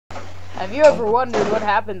Have you ever wondered what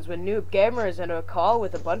happens when NOOBGAMER is in a call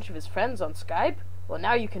with a bunch of his friends on Skype? Well,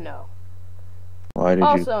 now you can know. Why did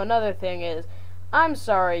Also, another thing is, I'm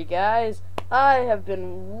sorry guys, I have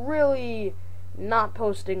been really not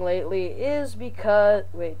posting lately is because,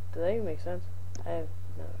 wait, does that even make sense?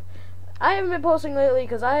 I haven't been posting lately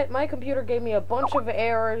because my computer gave me a bunch of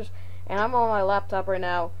errors, and I'm on my laptop right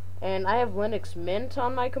now, and I have Linux Mint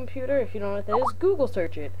on my computer. If you don't know what that is, Google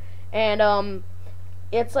search it. And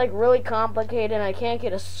it's like really complicated, and I can't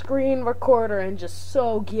get a screen recorder, and just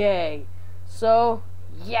so gay. So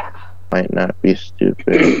yeah. might not be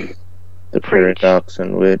stupid. The paradox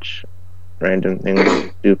in which random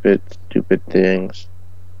things, stupid things.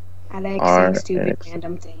 I like Are saying stupid and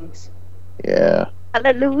random things. Yeah.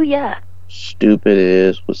 Hallelujah. Stupid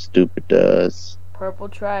is what stupid does. Purple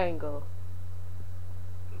triangle.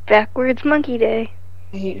 Backwards monkey day.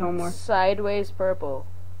 I hate homework. Sideways purple.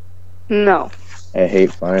 No. I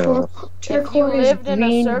hate finals. Turquoise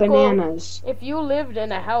green bananas. If you lived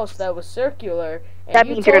in a house that was circular, and That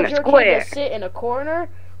you means you're told in a your square. kid to sit in a corner,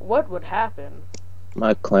 what would happen?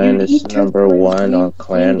 My clan You is eat number turquoise one green on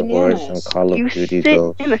Clan Wars and bananas. Call You of Duty sit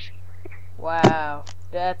Ghosts. in a... Wow,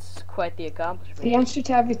 that's quite the accomplishment. The answer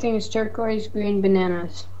to everything is turquoise green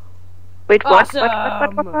bananas. Wait, what?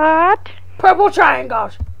 Awesome. What? Purple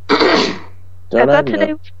triangles! I Don't I thought today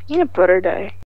know? was peanut butter day.